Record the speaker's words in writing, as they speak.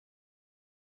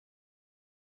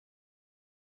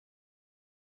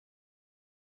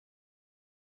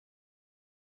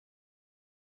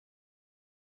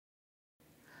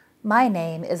My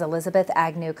name is Elizabeth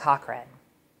Agnew Cochran.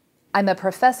 I'm a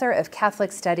professor of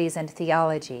Catholic Studies and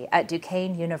Theology at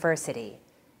Duquesne University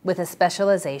with a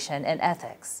specialization in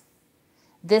ethics.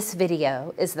 This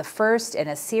video is the first in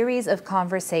a series of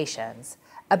conversations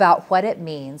about what it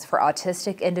means for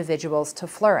autistic individuals to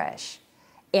flourish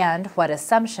and what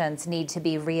assumptions need to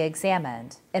be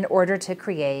re-examined in order to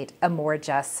create a more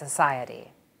just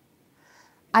society.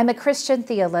 I'm a Christian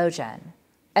theologian,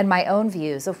 and my own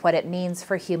views of what it means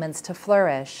for humans to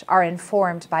flourish are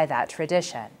informed by that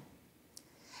tradition.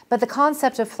 But the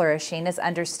concept of flourishing is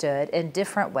understood in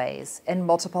different ways in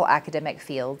multiple academic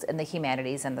fields in the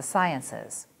humanities and the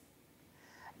sciences.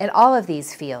 In all of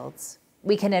these fields,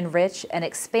 we can enrich and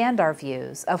expand our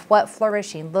views of what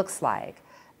flourishing looks like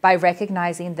by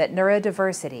recognizing that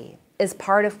neurodiversity is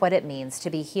part of what it means to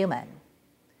be human.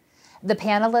 The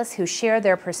panelists who share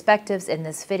their perspectives in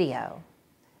this video,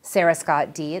 Sarah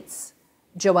Scott Dietz,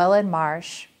 Joellen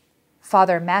Marsh,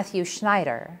 Father Matthew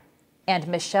Schneider, and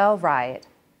Michelle Wright,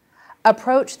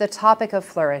 approach the topic of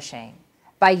flourishing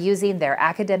by using their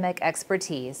academic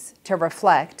expertise to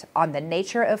reflect on the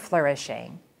nature of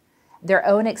flourishing, their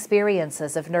own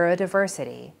experiences of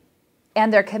neurodiversity,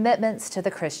 and their commitments to the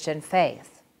Christian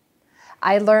faith.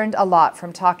 I learned a lot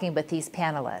from talking with these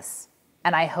panelists,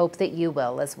 and I hope that you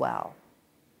will as well.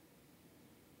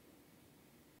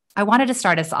 I wanted to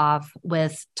start us off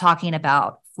with talking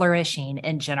about flourishing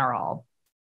in general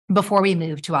before we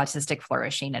move to autistic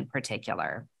flourishing in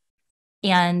particular.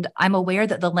 And I'm aware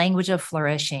that the language of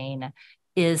flourishing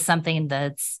is something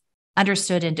that's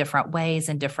understood in different ways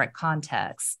in different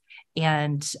contexts.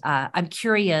 And I'm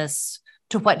curious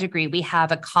to what degree we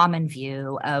have a common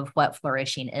view of what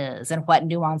flourishing is and what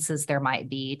nuances there might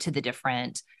be to the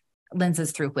different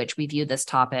lenses through which we view this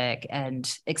topic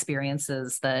and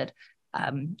experiences that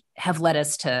have led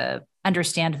us to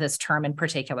understand this term in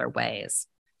particular ways.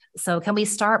 So can we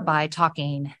start by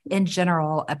talking in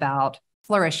general about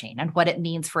flourishing and what it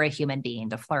means for a human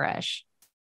being to flourish?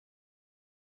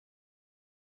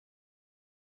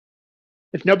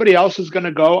 If nobody else is going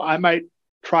to go, I might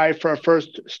try for a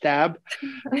first stab.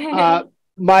 A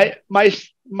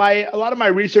lot of my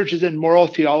research is in moral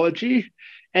theology.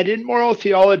 And in moral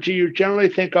theology, you generally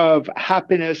think of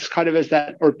happiness kind of as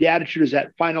that, or beatitude as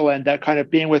that final end, that kind of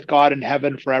being with God in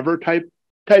heaven forever type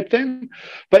thing.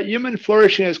 But human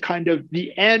flourishing is kind of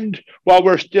the end while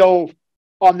we're still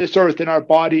on this earth in our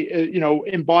body,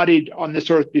 embodied on this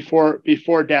earth before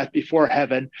death, before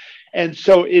heaven. And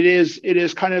so it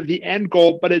is kind of the end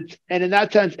goal, but in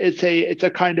that sense, it's a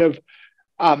kind of,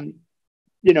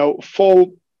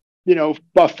 full,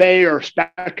 buffet or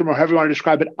spectrum, or however you want to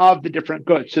describe it, of the different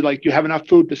goods. So like you have enough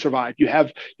food to survive, you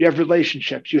have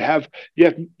relationships, you have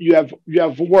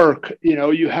work,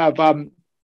 you have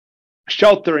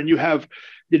shelter, and you have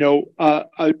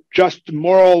a just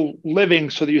moral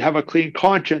living so that you have a clean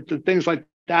conscience and things like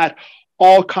that,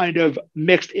 all kind of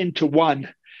mixed into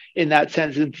one in that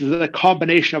sense. And the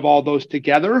combination of all those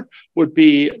together would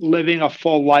be living a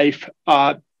full life,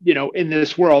 in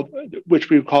this world, which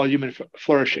we would call human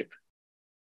flourishing.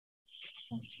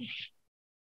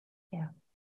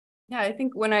 Yeah, I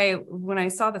think when I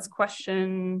saw this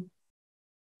question,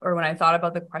 or when I thought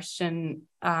about the question,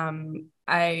 coming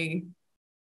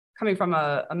from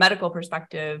a medical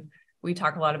perspective, we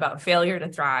talk a lot about failure to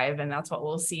thrive, and that's what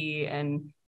we'll see.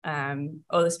 And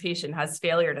this patient has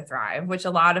failure to thrive, which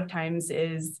a lot of times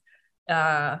is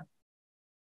a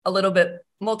little bit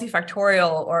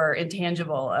multifactorial or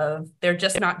intangible of they're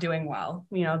just not doing well.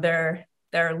 They're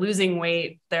losing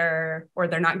weight, they're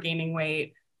not gaining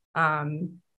weight, they're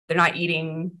not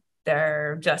eating,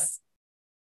 they're just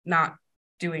not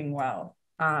doing well.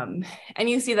 And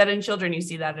you see that in children, you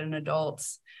see that in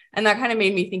adults. And that kind of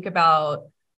made me think about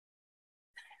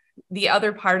the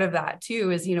other part of that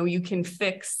too, is, you can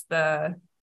fix the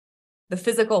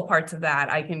physical parts of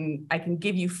that. I can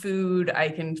give you food, I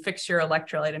can fix your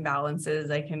electrolyte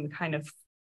imbalances, I can kind of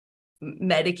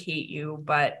medicate you,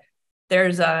 but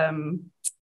there's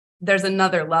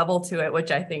another level to it, which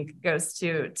I think goes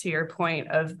to your point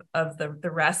of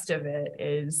the rest of it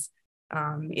is,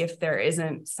 if there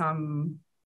isn't some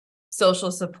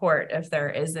social support, if there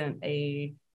isn't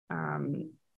a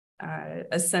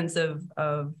sense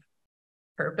of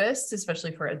purpose,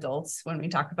 especially for adults. When we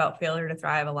talk about failure to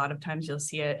thrive, a lot of times you'll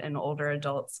see it in older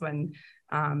adults when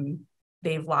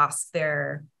they've lost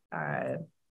their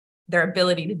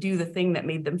ability to do the thing that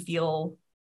made them feel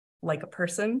like a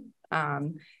person,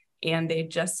 and they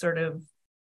just sort of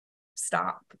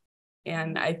stop.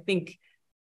 And I think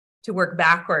to work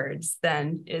backwards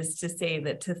then is to say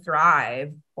that to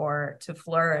thrive or to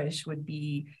flourish would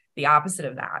be the opposite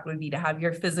of that, would be to have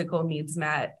your physical needs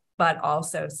met but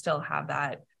also still have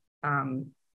that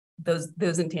those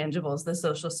intangibles, the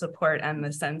social support and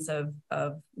the sense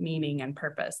of meaning and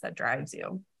purpose that drives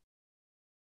you.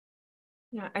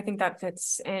 Yeah, I think that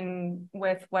fits in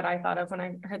with what I thought of when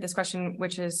I heard this question,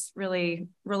 which is really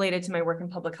related to my work in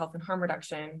public health and harm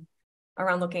reduction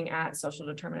around looking at social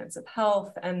determinants of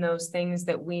health and those things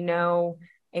that we know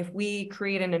if we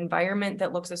create an environment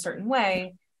that looks a certain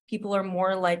way, people are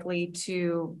more likely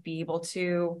to be able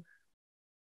to,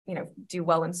 do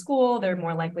well in school. They're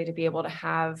more likely to be able to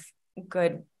have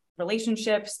good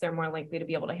relationships. They're more likely to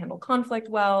be able to handle conflict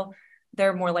well.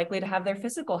 They're more likely to have their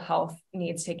physical health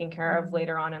needs taken care of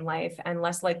later on in life and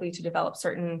less likely to develop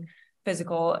certain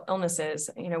physical illnesses.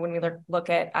 When we look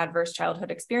at adverse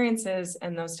childhood experiences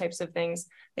and those types of things,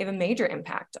 they have a major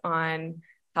impact on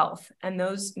health. And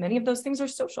many of those things are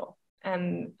social.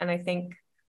 And I think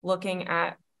looking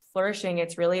at flourishing,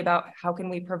 it's really about how can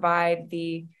we provide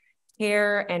the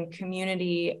care and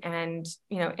community and,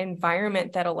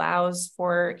 environment that allows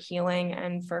for healing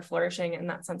and for flourishing and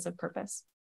that sense of purpose.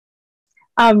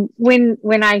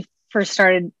 When I first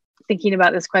started thinking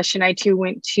about this question, I too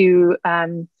went to,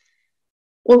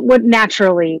 what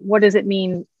does it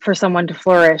mean for someone to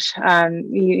flourish?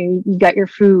 You got your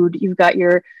food, you've got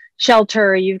your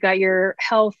shelter, you've got your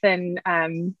health and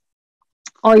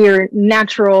all your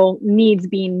natural needs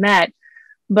being met.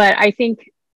 But I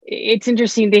think it's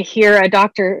interesting to hear a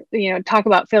doctor, talk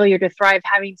about failure to thrive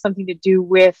having something to do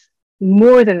with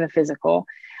more than the physical.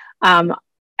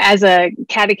 As a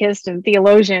catechist and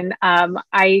theologian,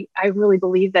 I really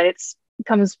believe that it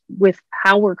comes with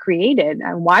how we're created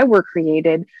and why we're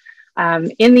created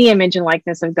in the image and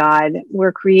likeness of God.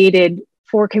 We're created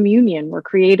for communion. We're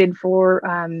created for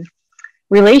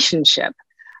relationship.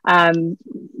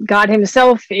 God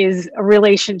himself is a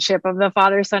relationship of the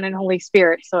Father, Son, and Holy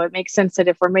Spirit. So it makes sense that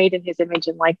if we're made in his image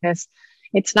and likeness,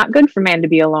 it's not good for man to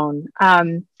be alone.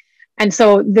 And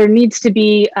so there needs to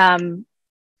be an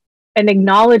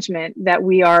acknowledgement that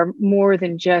we are more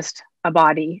than just a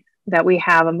body, that we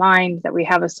have a mind, that we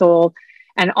have a soul,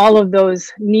 and all of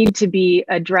those need to be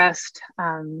addressed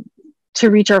to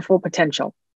reach our full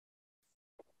potential.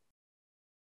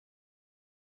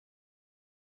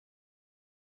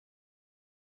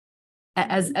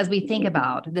 As we think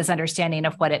about this understanding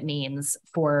of what it means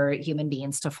for human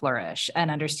beings to flourish, an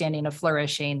understanding of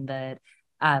flourishing that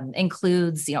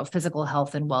includes, physical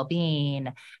health and well-being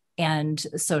and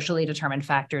socially determined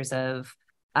factors of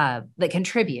that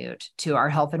contribute to our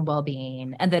health and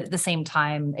well-being, and that at the same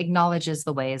time acknowledges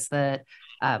the ways that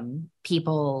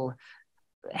people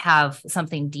have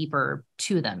something deeper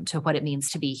to them, to what it means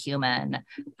to be human,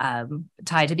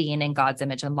 tied to being in God's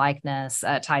image and likeness,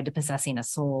 tied to possessing a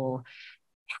soul.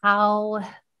 How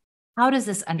does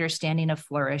this understanding of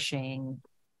flourishing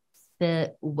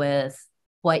fit with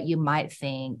what you might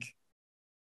think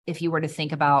if you were to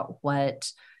think about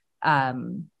what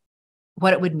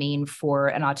it would mean for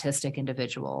an autistic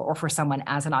individual or for someone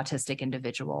as an autistic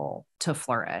individual to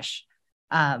flourish?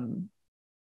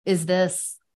 Is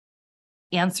this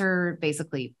answer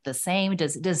basically the same?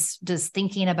 Does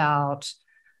thinking about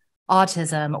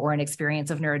autism or an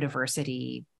experience of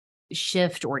neurodiversity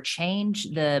shift or change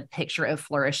the picture of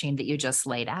flourishing that you just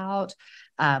laid out,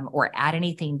 or add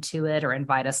anything to it, or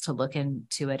invite us to look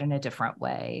into it in a different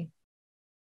way?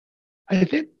 I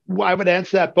think I would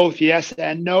answer that both yes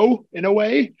and no, in a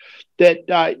way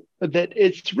that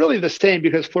it's really the same,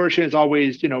 because flourishing is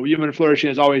always, human flourishing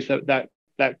is always that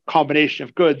combination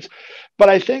of goods. But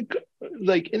I think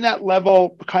like in that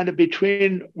level kind of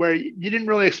between where you didn't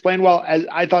really explain well, as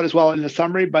I thought as well in the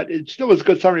summary, but it still was a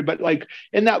good summary, but like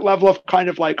in that level of kind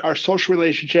of like our social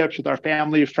relationships with our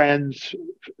family, friends,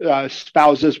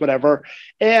 spouses, whatever,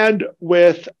 and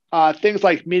with things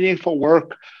like meaningful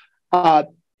work,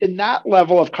 in that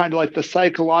level of kind of like the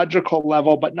psychological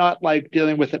level, but not like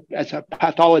dealing with it as a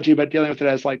pathology, but dealing with it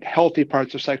as like healthy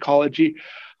parts of psychology.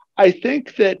 I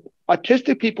think that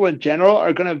autistic people in general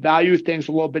are going to value things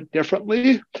a little bit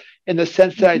differently, in the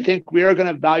sense that I think we are going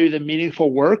to value the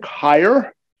meaningful work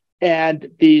higher and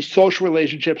the social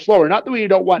relationships lower. Not that we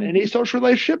don't want any social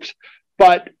relationships,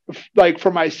 but like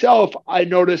for myself, I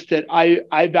noticed that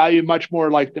I value much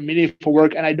more like the meaningful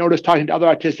work. And I noticed talking to other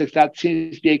autistics, that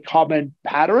seems to be a common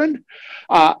pattern,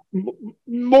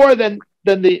 more than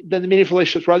the meaningful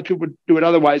relationships where other people would do it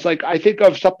otherwise. Like I think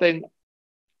of something,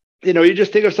 you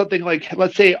just think of something like,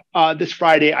 let's say this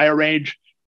Friday, I arrange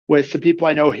with some people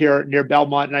I know here near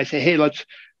Belmont, and I say, hey, let's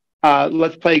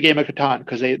play a game of Catan,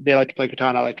 because they like to play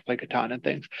Catan, I like to play Catan and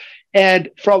things. And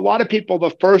for a lot of people,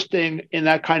 the first thing in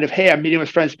that kind of, hey, I'm meeting with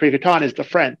friends to play Catan, is the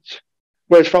friends.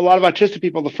 Whereas for a lot of autistic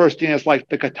people, the first thing is like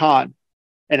the Catan,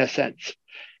 in a sense.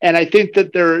 And I think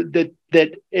that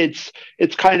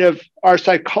it's kind of our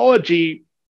psychology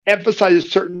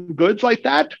emphasizes certain goods like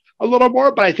that a little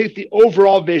more, but I think the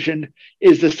overall vision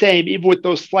is the same, even with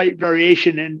those slight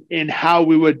variation in how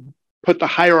we would put the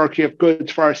hierarchy of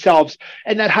goods for ourselves.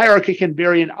 And that hierarchy can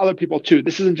vary in other people too.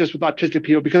 This isn't just with autistic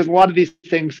people, because a lot of these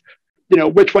things,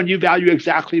 which one you value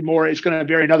exactly more is going to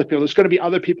vary in other people. There's going to be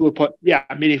other people who put,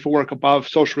 meaningful work above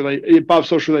social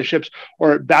relationships,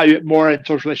 or value it more and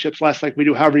social relationships less, like we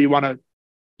do, however you want to,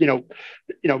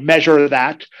 measure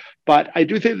that. But I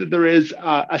do think that there is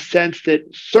a sense that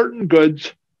certain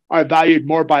goods are valued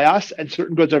more by us and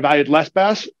certain goods are valued less by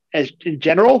us as in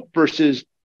general versus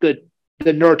the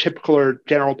neurotypical or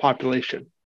general population.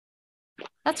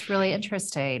 That's really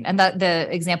interesting. And that the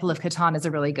example of Catan is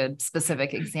a really good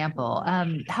specific example.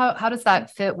 How does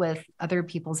that fit with other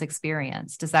people's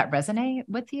experience? Does that resonate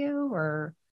with you,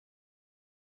 or?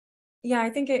 Yeah,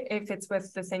 I think it fits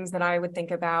with the things that I would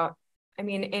think about. I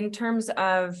mean, in terms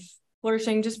of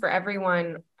flourishing just for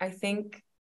everyone, I think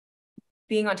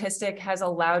being autistic has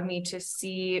allowed me to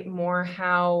see more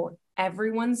how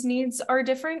everyone's needs are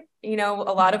different. A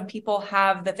lot of people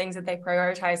have the things that they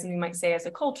prioritize, and we might say as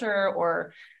a culture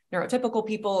or neurotypical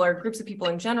people or groups of people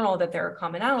in general that there are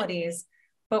commonalities.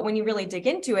 But when you really dig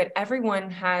into it,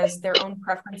 everyone has their own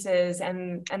preferences,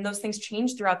 and those things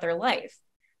change throughout their life.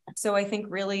 So I think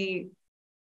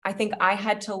I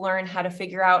had to learn how to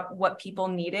figure out what people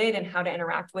needed and how to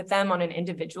interact with them on an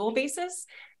individual basis.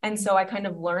 And so I kind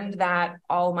of learned that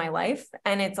all my life,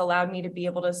 and it's allowed me to be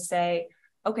able to say,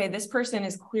 okay, this person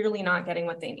is clearly not getting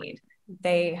what they need.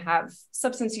 They have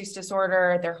substance use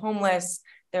disorder, they're homeless,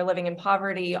 they're living in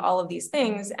poverty, all of these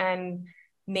things. And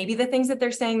maybe the things that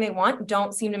they're saying they want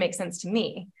don't seem to make sense to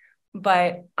me.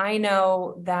 But I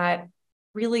know that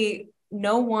really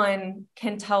no one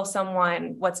can tell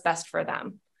someone what's best for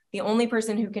them. The only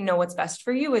person who can know what's best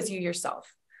for you is you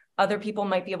yourself. Other people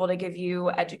might be able to give you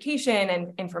education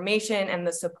and information and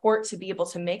the support to be able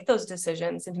to make those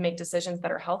decisions and to make decisions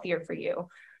that are healthier for you.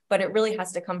 But it really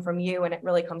has to come from you, and it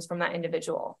really comes from that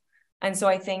individual. And so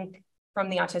I think from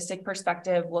the autistic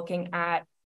perspective, looking at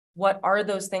what are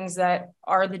those things that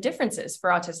are the differences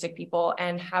for autistic people,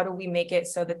 and how do we make it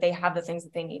so that they have the things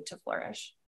that they need to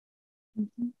flourish?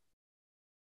 Mm-hmm.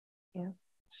 Yeah.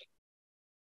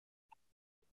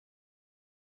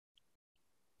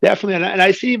 Definitely. And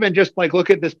I see, even just like look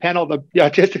at this panel, the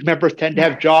autistic members tend to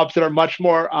have jobs that are much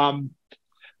more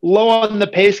low on the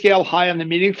pay scale, high on the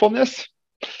meaningfulness,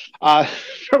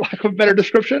 for lack of a better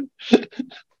description.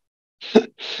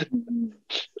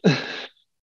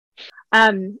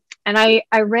 And I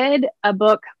read a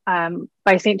book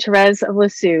by Saint Therese of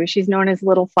Lisieux. She's known as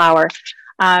Little Flower.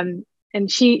 And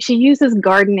she uses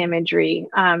garden imagery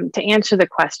to answer the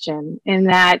question, in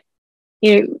that,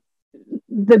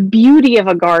 the beauty of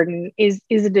a garden is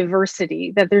a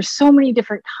diversity, that there's so many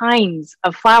different kinds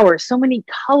of flowers, so many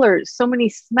colors, so many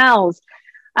smells.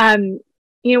 When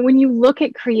you look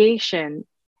at creation,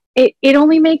 it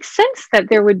only makes sense that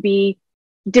there would be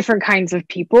different kinds of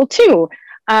people too.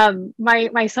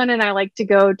 My son and I like to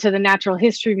go to the Natural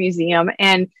History Museum,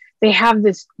 and they have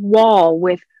this wall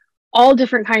with all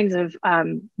different kinds of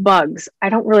bugs. I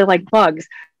don't really like bugs.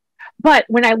 But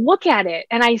when I look at it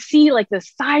and I see like the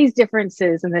size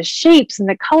differences and the shapes and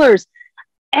the colors,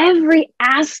 every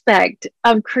aspect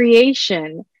of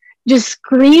creation just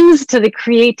screams to the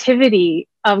creativity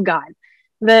of God,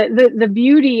 the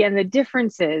beauty and the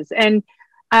differences. And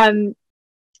then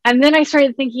I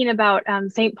started thinking about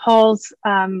St. Paul's,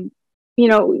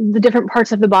 the different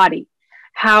parts of the body,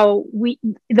 how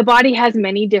the body has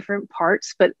many different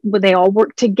parts, but they all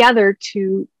work together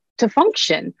to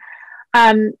function.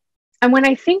 And when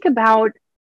I think about,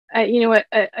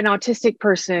 an autistic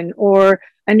person or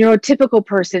a neurotypical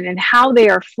person and how they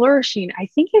are flourishing, I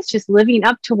think it's just living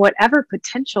up to whatever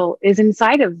potential is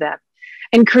inside of them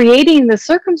and creating the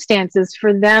circumstances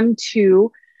for them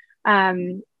to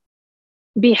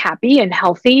be happy and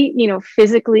healthy,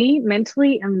 physically,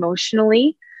 mentally,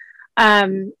 emotionally.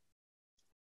 I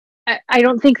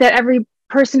don't think that every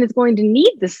person is going to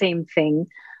need the same thing.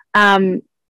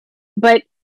 But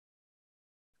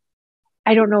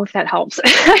I don't know if that helps.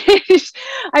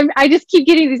 I just keep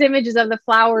getting these images of the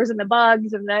flowers and the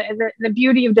bugs and the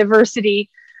beauty of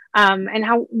diversity, and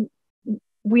how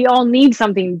we all need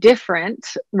something different,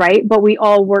 right? But we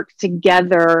all work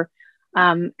together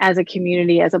as a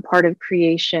community, as a part of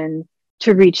creation,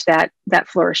 to reach that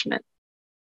flourishment.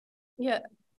 Yeah,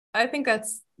 I think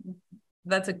that's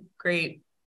a great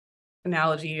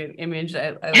analogy and image.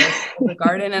 I like the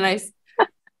garden, and I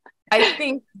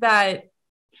think that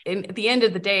at the end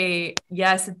of the day,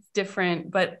 yes, it's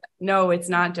different, but no, it's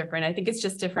not different. I think it's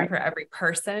just different for every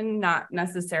person, not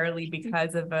necessarily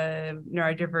because of a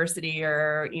neurodiversity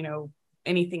or,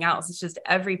 anything else. It's just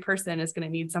every person is going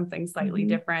to need something slightly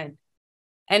different.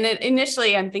 And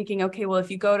initially I'm thinking, okay, well, if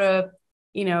you go to,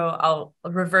 I'll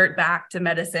revert back to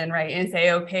medicine, right? And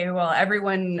say, okay, well,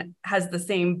 everyone has the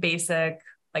same basic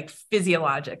like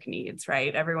physiologic needs,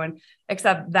 right? Everyone,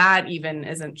 except that even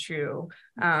isn't true.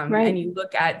 And you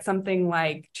look at something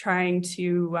like trying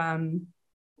to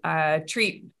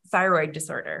treat thyroid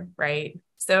disorder, right?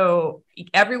 So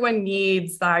everyone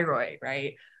needs thyroid,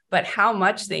 right? But how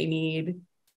much they need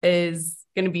is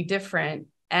going to be different.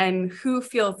 And who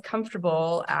feels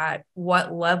comfortable at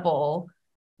what level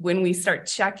when we start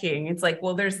checking. It's like,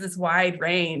 well, there's this wide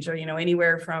range, or,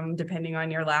 anywhere from, depending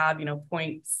on your lab,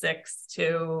 0.6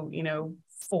 to,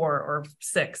 4 or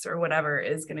 6 or whatever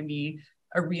is going to be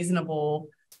a reasonable,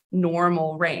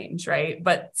 normal range, right?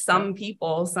 But some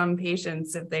people, some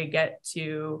patients, if they get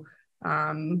to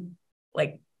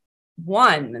like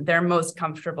 1, they're most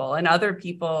comfortable, and other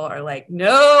people are like,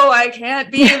 no, I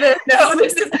can't be this. No,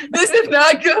 this is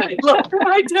not good. Look for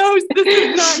my dose. This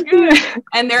is not good.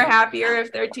 And they're happier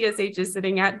if their TSH is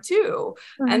sitting at 2.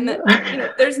 And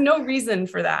there's no reason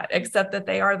for that except that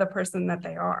they are the person that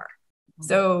they are.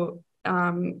 So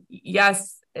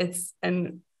yes,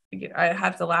 and I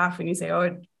have to laugh when you say,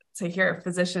 oh, to hear a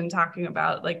physician talking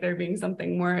about like there being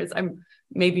something more, is I'm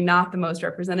maybe not the most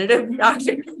representative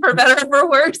doctor, for better or for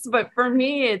worse, but for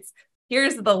me, it's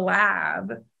here's the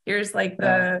lab, here's like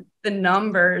the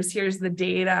numbers, here's the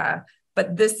data,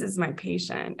 but this is my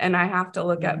patient, and I have to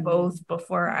look at both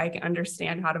before I can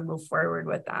understand how to move forward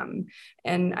with them.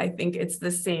 And I think it's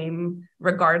the same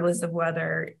regardless of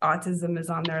whether autism is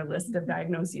on their list of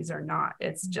diagnoses or not.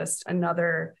 It's just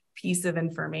another piece of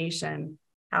information.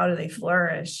 How do they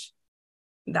flourish?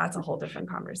 That's a whole different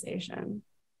conversation.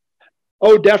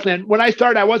 Oh, definitely. And when I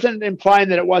started, I wasn't implying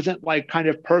that it wasn't like kind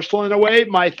of personal in a way.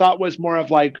 My thought was more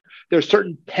of like there's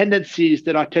certain tendencies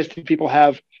that autistic people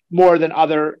have more than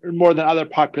other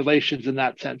populations in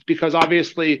that sense, because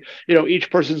obviously,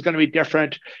 each person's going to be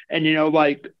different. And,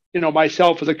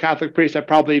 myself as a Catholic priest, I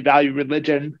probably value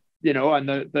religion, on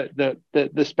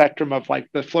the spectrum of like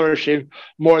the flourishing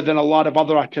more than a lot of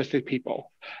other autistic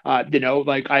people, in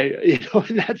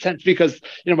that sense, because,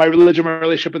 my religion, my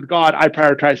relationship with God, I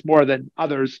prioritize more than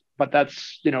others. But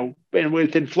that's, and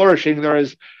within flourishing,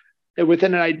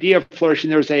 within an idea of flourishing,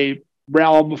 there's a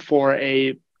realm for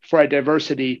a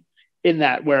diversity in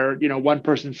that, where, one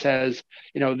person says,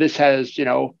 this has,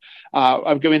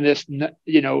 I'm giving this,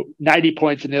 90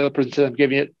 points, and the other person says I'm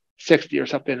giving it 60 or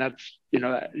something. That's,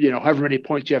 however many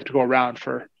points you have to go around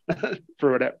for that.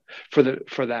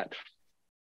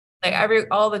 Like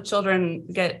all the children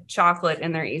get chocolate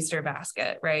in their Easter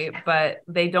basket, right? But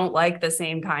they don't like the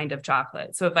same kind of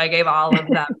chocolate. So if I gave all of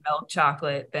them milk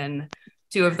chocolate, then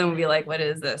 2 of them would be like, what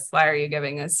is this? Why are you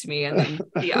giving this to me? And then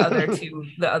the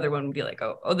other one would be like,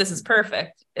 oh, this is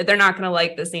perfect. They're not going to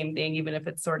like the same thing, even if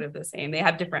it's sort of the same. They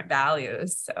have different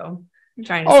values. So I'm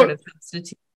trying to sort of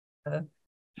substitute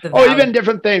even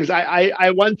different things.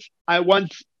 I once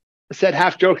said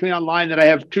half jokingly online that I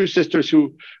have 2 sisters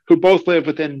who both live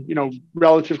within,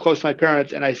 relative close to my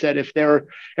parents. And I said, if their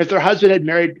husband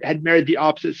had married the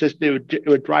opposite sister, it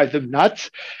would drive them nuts.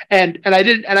 And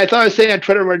I thought I was saying on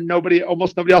Twitter where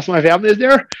almost nobody else in my family is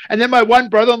there. And then my one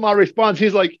brother-in-law responds,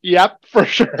 he's like, yep, for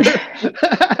sure. So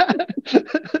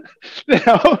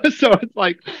it's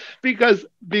like, because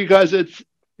it's,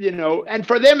 and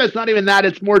for them, it's not even that,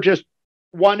 it's more just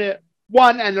one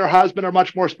and their husband are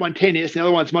much more spontaneous. The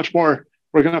other one's much more,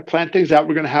 we're going to plan things out.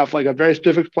 We're going to have like a very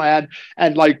specific plan.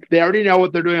 And like, they already know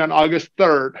what they're doing on August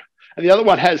 3rd. And the other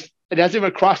one it hasn't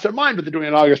even crossed their mind what they're doing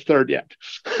on August 3rd yet.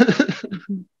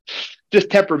 Just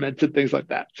temperaments and things like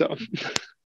that. So.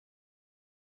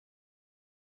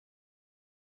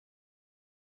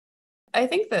 I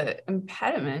think the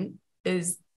impediment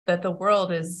is that the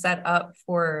world is set up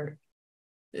for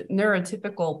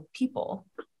neurotypical people.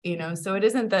 So it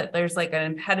isn't that there's like an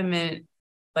impediment,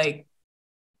 like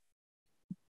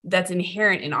that's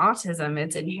inherent in autism.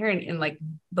 It's inherent in like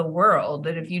the world,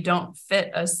 that if you don't fit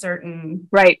a certain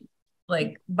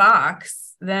like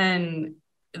box, then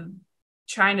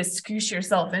trying to squish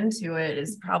yourself into it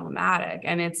is problematic.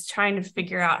 And it's trying to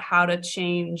figure out how to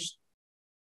change.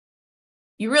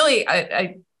 You really,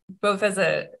 I both as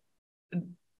a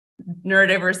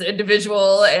neurodiverse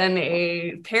individual and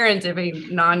a parent of a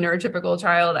non-neurotypical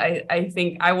child, I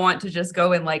think I want to just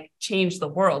go and like change the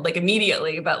world like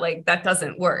immediately, but like that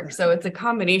doesn't work. So it's a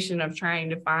combination of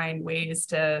trying to find ways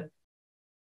to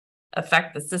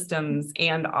affect the systems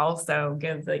and also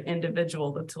give the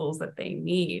individual the tools that they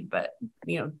need. But,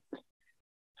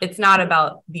 it's not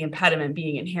about the impediment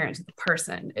being inherent to the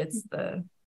person. It's the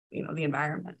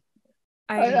environment.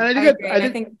 I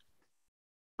think.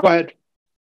 Go ahead.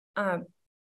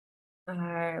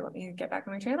 Let me get back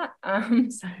on my train of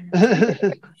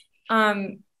thought.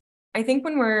 I think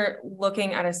when we're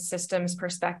looking at a systems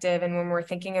perspective and when we're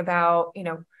thinking about,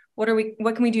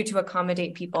 what can we do to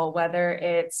accommodate people, whether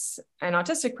it's an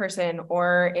autistic person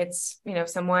or it's,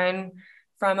 someone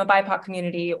from a BIPOC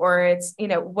community, or it's,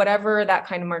 whatever that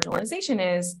kind of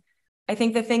marginalization is. I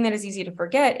think the thing that is easy to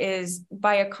forget is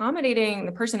by accommodating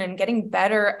the person and getting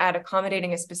better at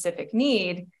accommodating a specific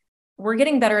need, we're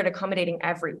getting better at accommodating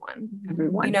everyone.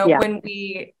 When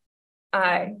we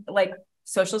like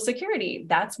Social Security,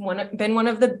 that's been one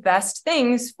of the best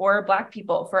things for Black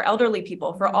people, for elderly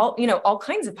people, for all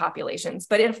kinds of populations,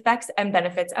 but it affects and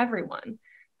benefits everyone.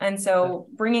 And so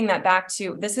bringing that back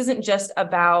to, this isn't just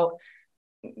about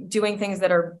doing things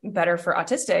that are better for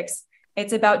autistics.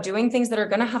 It's about doing things that are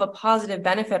going to have a positive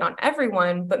benefit on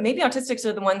everyone, but maybe autistics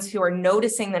are the ones who are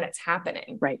noticing that it's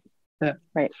happening. Right. Yeah.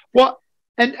 Right. Well,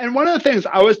 and one of the things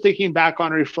I was thinking back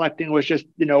on reflecting was just,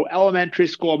 elementary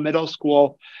school, middle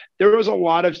school, there was a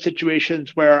lot of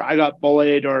situations where I got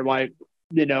bullied or like,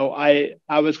 I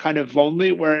was kind of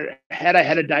lonely, where had I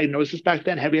had a diagnosis back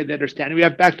then, had we had the understanding we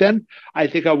had back then, I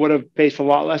think I would have faced a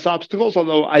lot less obstacles.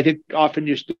 Although I think often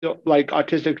you still, like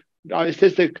autistic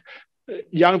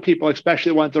young people,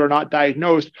 especially ones that are not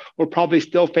diagnosed, will probably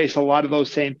still face a lot of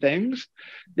those same things,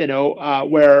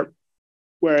 where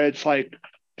it's like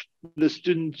the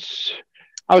students.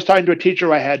 I was talking to a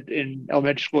teacher I had in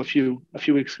elementary school a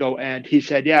few weeks ago, and he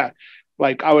said, yeah,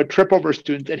 like I would trip over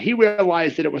students, and he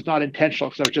realized that it was not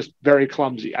intentional because I was just very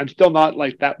clumsy. I'm still not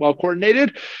like that well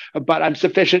coordinated, but I'm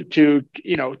sufficient to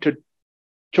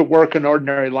work in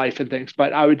ordinary life and things.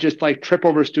 But I would just like trip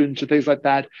over students and things like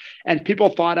that. And people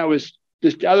thought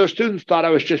other students thought I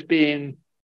was just being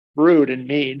rude and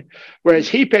mean. Whereas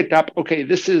he picked up, okay,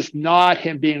 this is not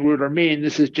him being rude or mean.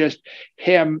 This is just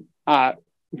him, not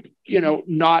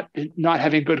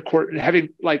having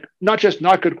not just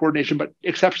not good coordination, but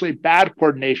exceptionally bad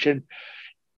coordination.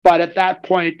 But at that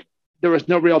point, there was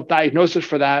no real diagnosis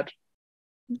for that.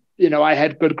 I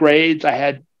had good grades. I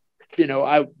had,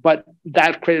 but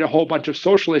that created a whole bunch of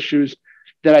social issues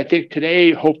that I think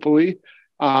today, hopefully,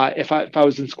 if I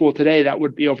was in school today, that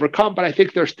would be overcome. But I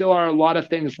think there still are a lot of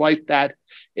things like that,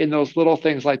 in those little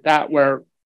things like that, where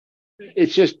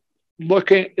it's just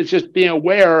being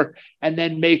aware and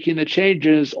then making the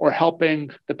changes or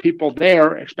helping the people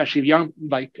there, especially young,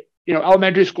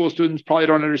 elementary school students probably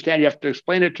don't understand. You have to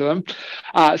explain it to them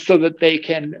so that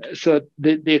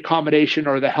the accommodation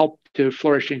or the help to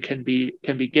flourishing can be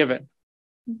given.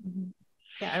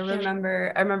 Yeah, I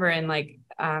remember in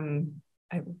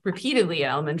repeatedly in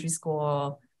elementary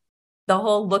school, the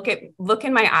whole look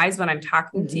in my eyes when I'm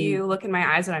talking to you, look in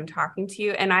my eyes when I'm talking to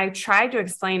you. And I tried to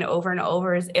explain over and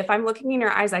over is if I'm looking in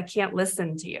your eyes, I can't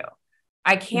listen to you.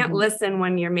 I can't listen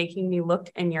when you're making me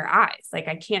look in your eyes. Like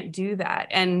I can't do that.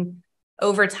 And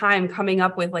over time coming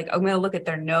up with I'm going to look at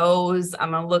their nose.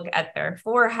 I'm going to look at their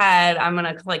forehead. I'm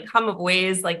going to come up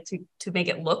ways to make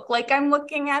it look like I'm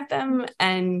looking at them.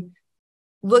 And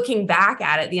looking back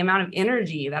at it, the amount of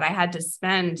energy that I had to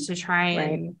spend to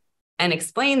try and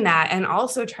explain that, and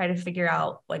also try to figure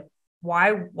out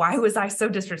why was I so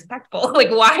disrespectful?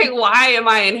 Why am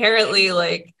I inherently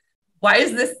why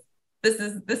is this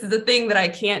is a thing that I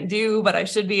can't do, but I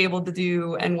should be able to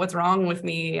do, and what's wrong with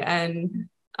me? And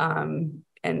hopefully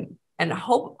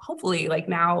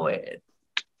now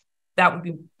that would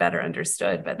be better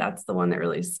understood, but that's the one that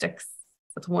really sticks.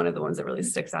 That's one of the ones that really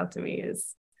sticks out to me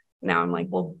is now I'm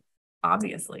well,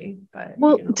 obviously, but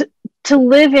to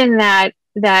live in that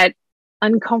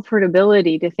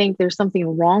uncomfortability, to think there's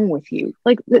something wrong with you,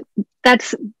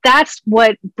 that's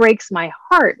what breaks my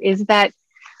heart, is that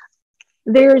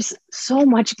there's so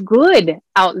much good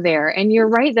out there. And you're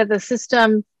right that the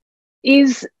system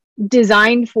is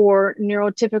designed for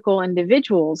neurotypical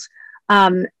individuals.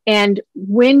 And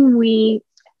when we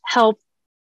help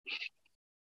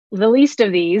the least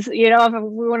of these, if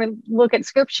we want to look at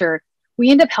scripture,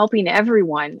 we end up helping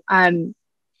everyone.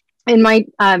 In my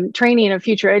training of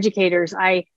future educators,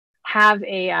 I have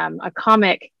a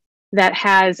comic that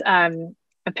has a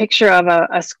picture of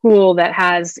a school that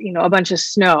has, a bunch of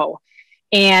snow,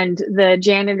 and the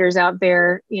janitor's out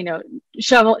there,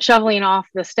 shoveling off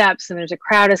the steps, and there's a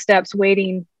crowd of steps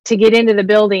waiting to get into the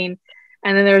building.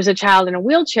 And then there's a child in a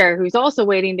wheelchair who's also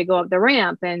waiting to go up the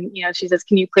ramp. And, she says,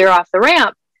 "Can you clear off the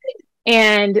ramp?"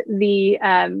 And the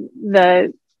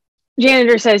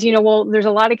janitor says, you know, well, there's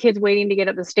a lot of kids waiting to get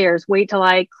up the stairs. Wait till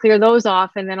I clear those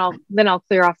off, and then I'll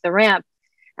clear off the ramp.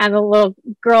 And the little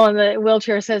girl in the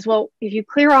wheelchair says, well, if you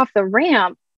clear off the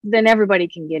ramp, then everybody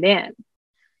can get in.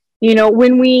 You know,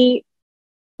 when we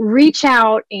reach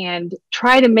out and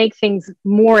try to make things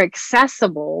more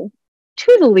accessible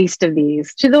to the least of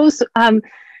these, to those,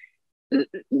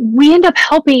 we end up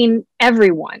helping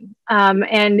everyone.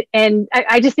 And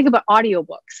I just think about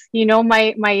audiobooks. You know,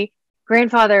 my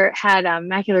grandfather had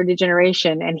macular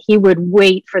degeneration, and he would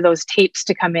wait for those tapes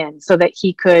to come in so that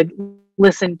he could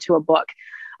listen to a book.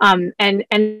 And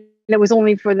it was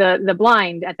only for the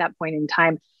blind at that point in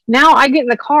time. Now I get in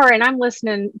the car and I'm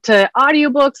listening to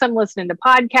audiobooks, I'm listening to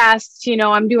podcasts, you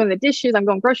know, I'm doing the dishes, I'm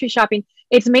going grocery shopping.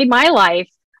 It's made my life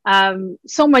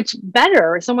so much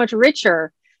better, so much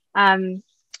richer. And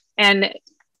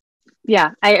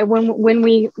yeah, when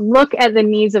we look at the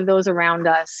needs of those around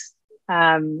us,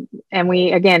 and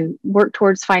we, again, work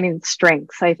towards finding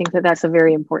strengths, I think that that's a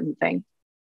very important thing.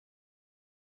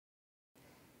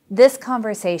 This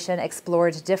conversation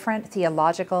explored different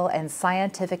theological and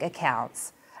scientific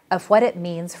accounts of what it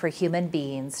means for human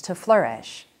beings to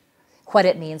flourish, what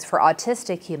it means for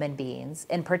autistic human beings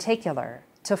in particular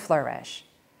to flourish,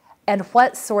 and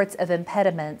what sorts of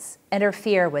impediments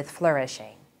interfere with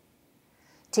flourishing.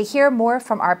 To hear more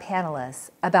from our panelists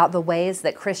about the ways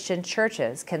that Christian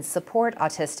churches can support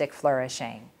autistic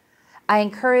flourishing, I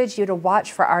encourage you to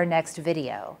watch for our next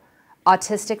video,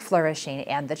 Autistic Flourishing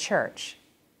and the Church.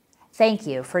 Thank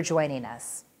you for joining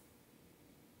us.